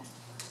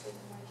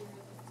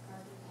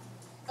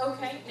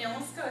 Okay, now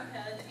let's go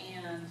ahead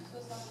and, So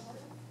it's not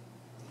important?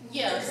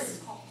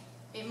 yes,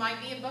 it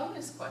might be a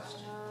bonus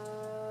question.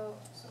 So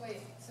wait,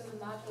 so the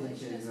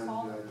modulation is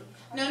called?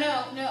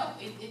 No,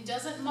 it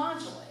doesn't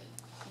modulate.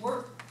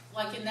 We're,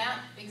 like in that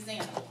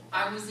example,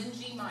 I was in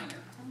G minor,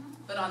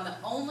 but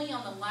only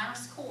on the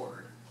last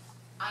chord,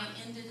 I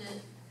ended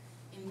it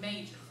in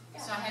major.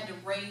 So I had to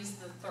raise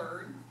the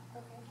third,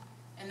 Okay.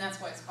 and that's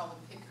why it's called a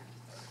Picardy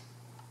third.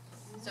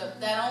 So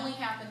that only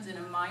happens in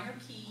a minor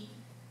key,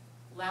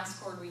 last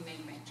chord we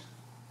made major.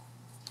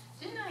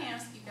 Didn't I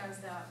ask you guys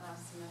that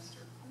last semester,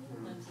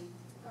 Lindsay?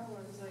 Oh,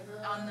 it was like,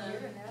 On the-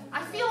 you're in there.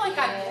 I feel like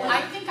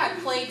I think I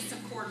played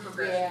some chord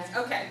progressions.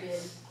 Okay. I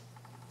did.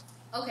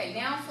 Okay,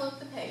 now flip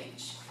the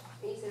page.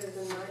 He said it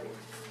was a minor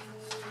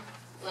key,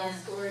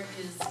 last chord.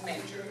 Is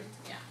major,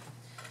 yeah.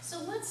 So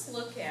let's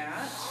look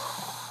at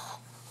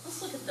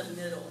the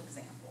middle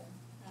example,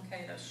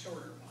 okay, the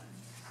shorter one.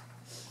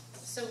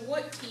 So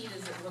what key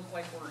does it look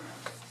like we're in?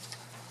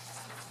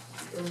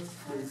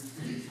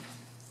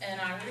 And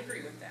I would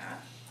agree with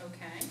that,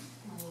 okay.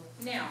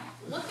 Now,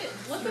 look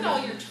at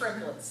all your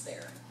triplets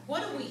there.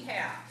 What do we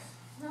have?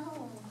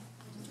 No.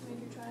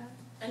 Major triad?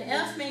 An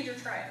F major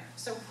triad.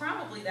 So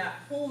probably that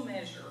whole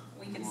measure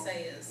we could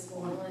say is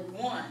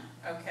 1,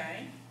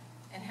 okay?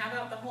 And how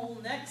about the whole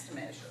next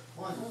measure?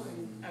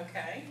 1.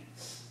 Okay.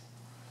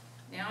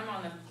 Now I'm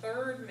on the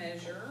third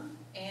measure,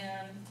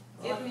 and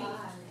give me,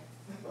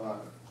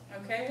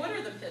 okay, what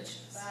are the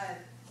pitches? 5.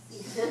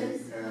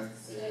 F.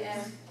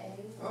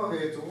 C-F-A. Okay,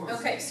 it's a 1.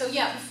 Okay, so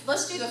yeah,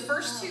 let's do the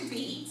first 2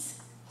 beats.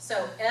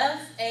 So F,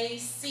 A,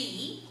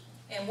 C,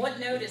 and what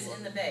note is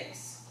in the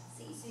bass?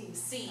 C.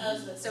 C, Oh,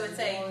 so it's so it's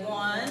a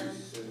 1,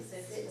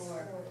 6,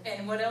 4.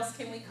 and what else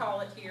can we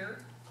call it here?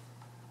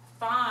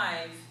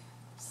 5,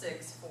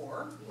 6,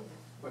 4.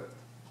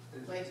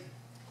 Wait.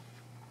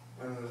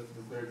 And the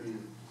third beat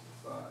is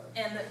 5.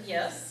 And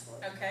yes,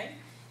 okay.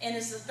 And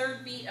is the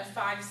third beat a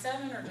 5,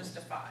 7, or just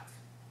a 5?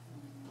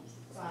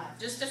 5.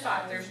 Just a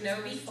 5, there's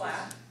no B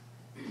flat.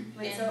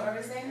 Wait, so are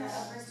we saying that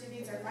the first 2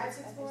 beats are 5,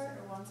 6, 4 or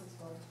 1, 6,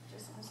 4?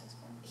 Just 5, 6, 4.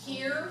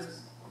 Here,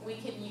 we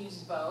can use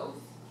both,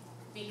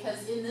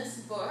 because in this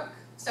book,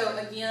 so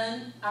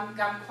again, I'm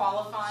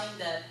qualifying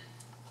that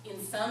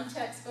in some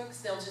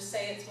textbooks, they'll just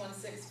say it's 1,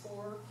 6,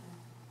 4.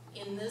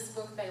 In this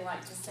book, they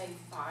like to say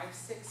 5,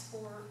 6,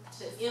 4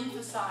 to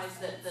emphasize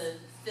that the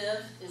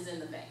fifth is in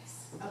the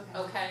bass. Okay.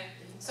 Okay?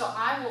 So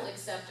I will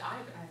accept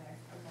either.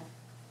 Okay.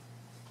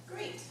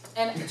 Great.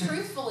 And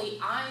truthfully,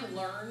 I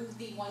learned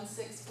the 1,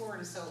 6, 4,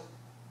 and so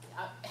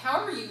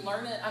however you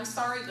learn it, I'm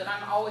sorry, but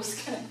I'm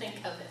always going to think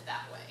of it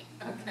that way.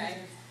 Okay?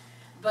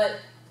 But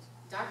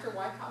Dr.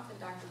 Wyckoff and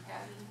Dr.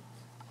 Patty,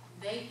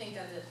 they think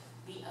of it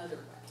the other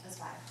way. That's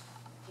 5.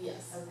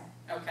 Yes.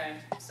 Okay. Okay,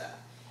 so,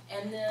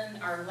 and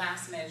then our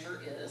last measure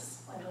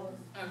is,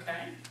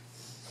 okay.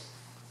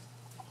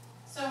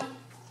 So,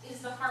 is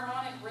the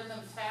harmonic rhythm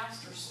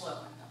fast or slow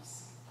in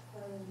this?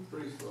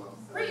 Pretty slow.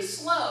 Pretty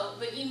slow,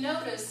 but you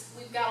notice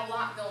we've got a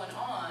lot going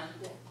on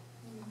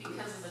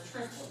because of the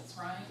triplets,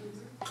 right?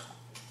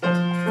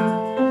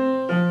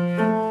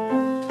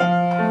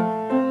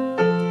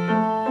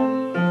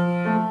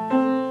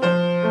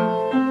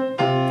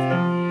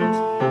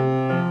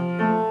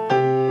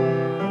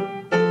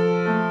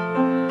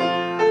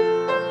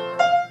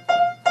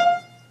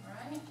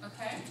 Right,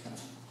 okay.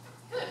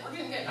 Good, we're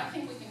doing good. I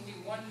think we can do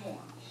one more.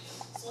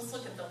 So let's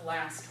look at the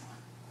last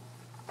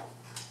one.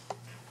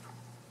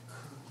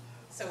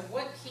 So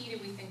what key do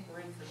we think we're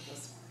in for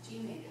this one? G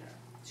major.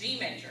 G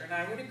major, and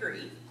I would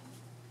agree.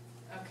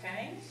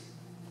 Okay.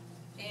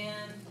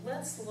 And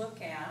let's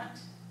look at,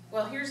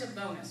 well, here's a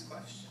bonus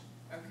question,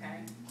 okay?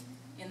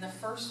 In the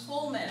first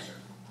full measure,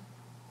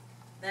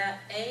 that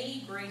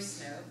A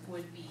grace note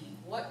would be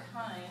what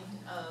kind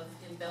of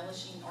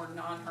embellishing or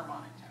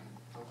non-harmonic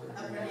tone?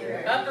 Upper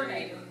neighbor. Upper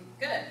neighbor,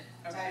 good,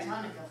 okay.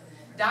 Diatonic upper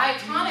neighbor.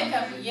 Diatonic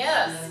upper,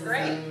 yes,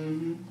 great.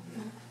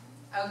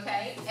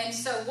 Okay, and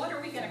so what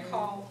are we gonna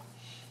call,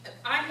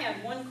 I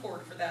had one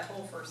chord for that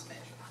whole first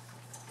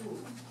measure.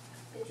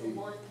 It's a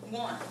 1.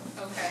 One,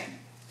 okay.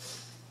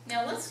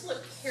 Now let's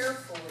look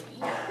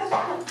carefully.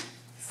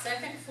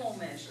 Second full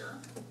measure.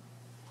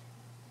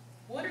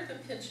 What are the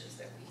pitches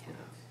that we have?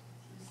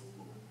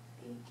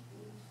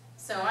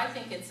 So I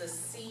think it's a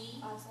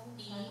C,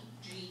 E,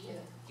 G,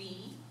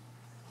 B.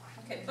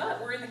 Okay,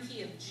 but we're in the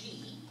key of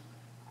G.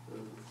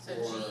 So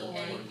G,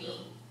 A,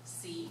 B,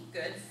 C,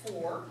 good,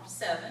 4,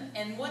 7.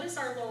 And what is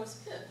our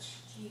lowest pitch?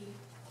 G.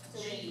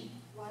 G.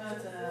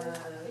 That's a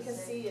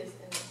Because C is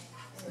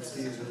in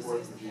C is the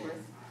fourth G.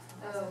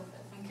 Oh,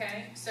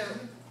 Okay, so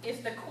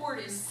if the chord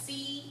is C,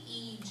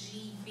 E,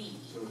 G, B.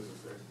 So it's a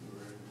freshman,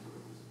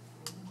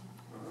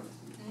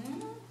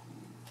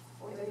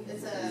 right?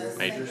 It's a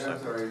Major I'm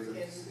second. sorry,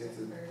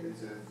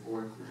 it's a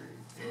 4-3.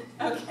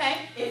 Okay,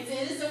 it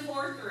is a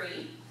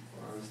 4-3.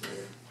 Honestly.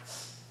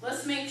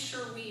 Let's make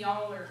sure we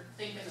all are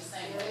thinking the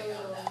same way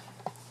about that.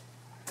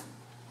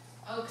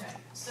 Okay,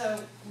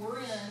 so we're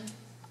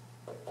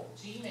in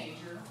G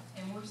major,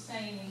 and we're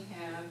saying we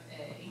have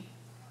a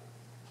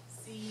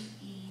C,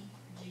 E,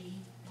 G,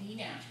 B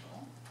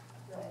natural.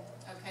 right.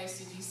 Okay,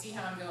 so do you see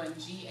how I'm going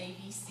G, A,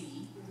 B,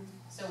 C?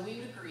 So we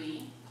would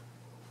agree.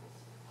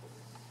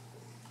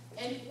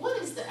 And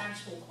what is the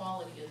actual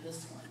quality of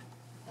this one?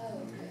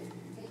 Oh, okay.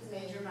 It's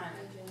Major, minor.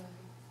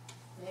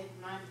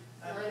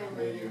 Minor.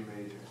 Major.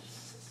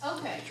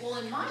 Okay, well,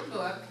 in my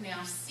book,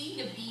 now C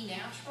to B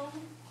natural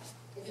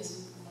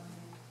It's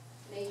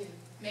major.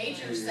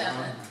 major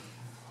 7.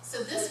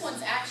 So this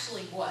one's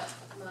actually what?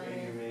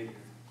 Minor.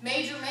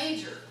 Major,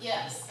 major,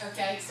 yes,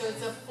 okay, so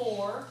it's a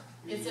 4,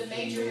 it's a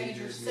major,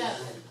 major 7.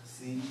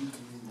 C, E,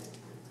 major.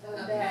 Oh,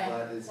 Okay. bad.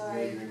 But it's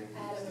Sorry. major and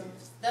Adam.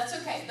 That's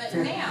okay, but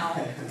now,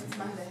 It's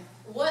Monday.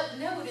 what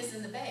note is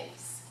in the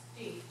bass?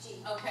 G. G.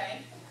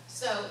 Okay,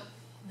 so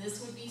this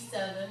would be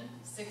 7,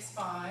 6,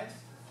 5,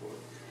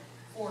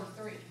 4,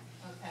 3,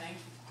 okay?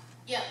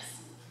 Yes,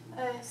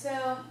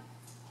 So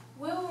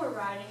when we're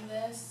writing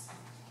this,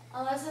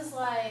 unless it's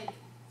like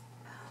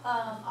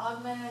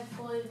augmented,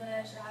 fully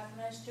diminished, or half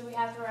diminished, do we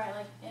have to write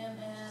like M?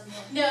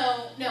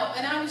 no,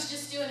 and I was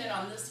just doing it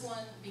on this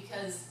one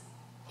because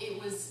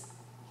it was,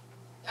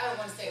 I don't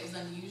wanna say it was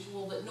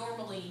unusual, but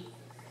normally,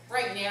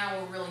 right now,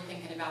 we're really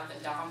thinking about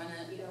the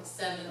dominant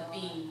 7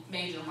 being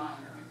major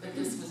minor, but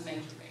this was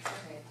major major.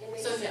 Okay. It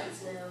makes So, no.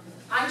 sense now.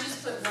 I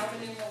just put Roman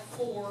numeral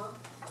 4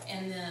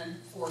 and then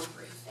 4,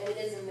 3. And it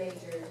is a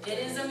major. It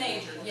is a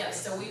major,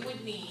 yes, so we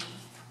would need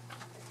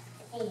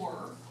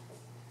 4,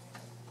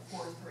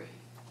 4, 3,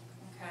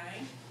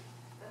 okay?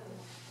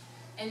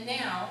 And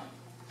now,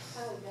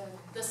 Oh, no.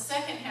 the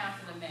second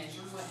half of the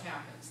measure, what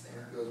happens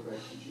there? Goes back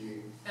to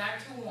G. Back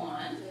to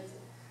 1, It's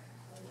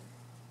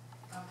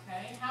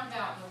okay? How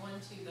about the one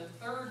to the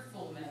third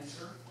full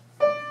measure?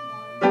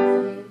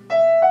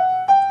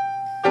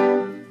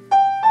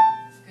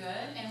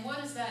 Good, and what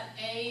is that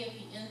A at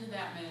the end of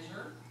that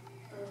measure?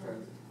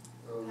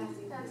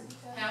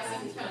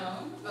 Passing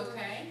tone,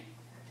 okay?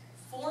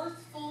 Fourth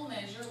full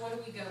measure, what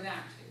do we go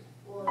back to?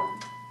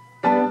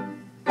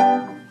 1.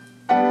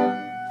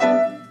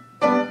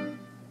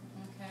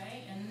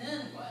 Okay, and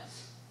then what?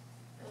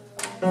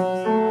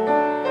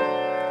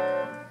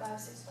 5,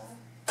 6,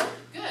 5.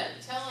 Good,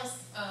 tell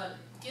us,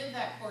 give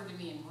that chord to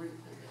me in group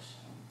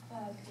position.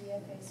 D,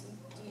 F, A, C.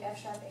 D,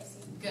 F sharp, A, C.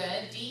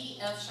 Good, D,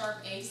 F sharp,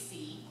 A,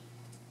 C.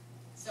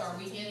 So are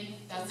we hitting,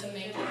 that's a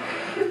major,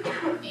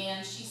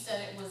 and she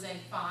said it was a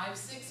 5,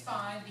 6,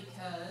 5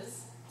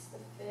 because, It's the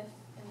 5th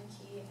in the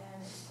key,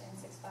 and it's in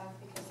 6, 5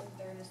 because the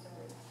 3rd is the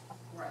root.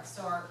 right,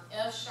 so our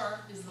F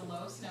sharp is the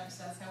lowest note,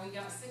 so that's how we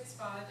got 6,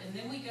 5, and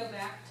then we go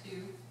back to,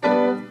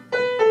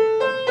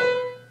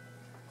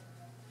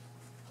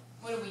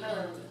 what do we do?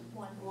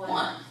 1.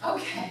 1,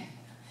 okay.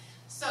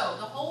 So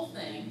the whole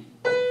thing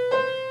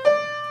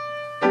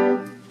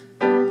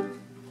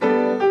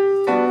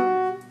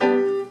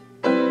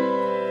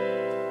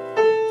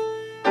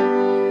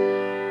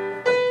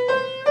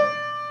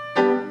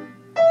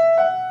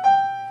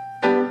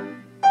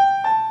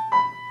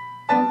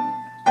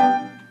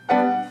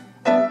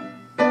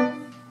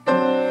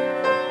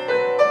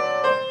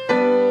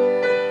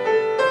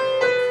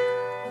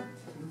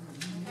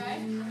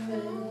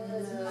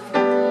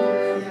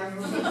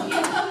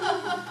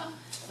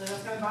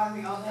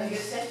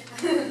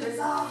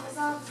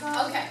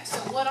Okay, so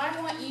what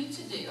I want you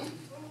to do,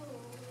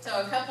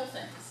 so a couple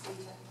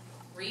things.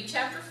 Read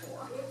chapter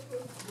 4.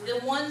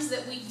 The ones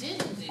that we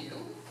didn't do,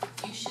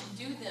 you should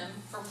do them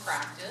for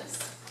practice,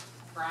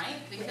 right?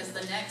 Because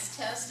the next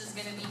test is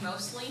gonna be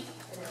mostly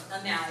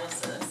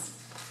analysis,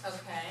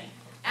 okay?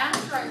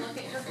 After I look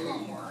at your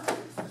homework,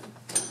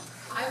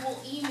 I will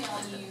email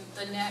you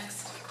the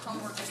next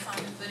homework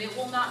assignment, but it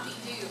won't be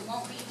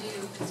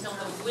due until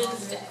the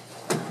Wednesday.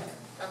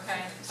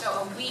 Okay, so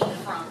a week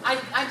from,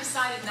 I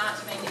decided not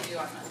to make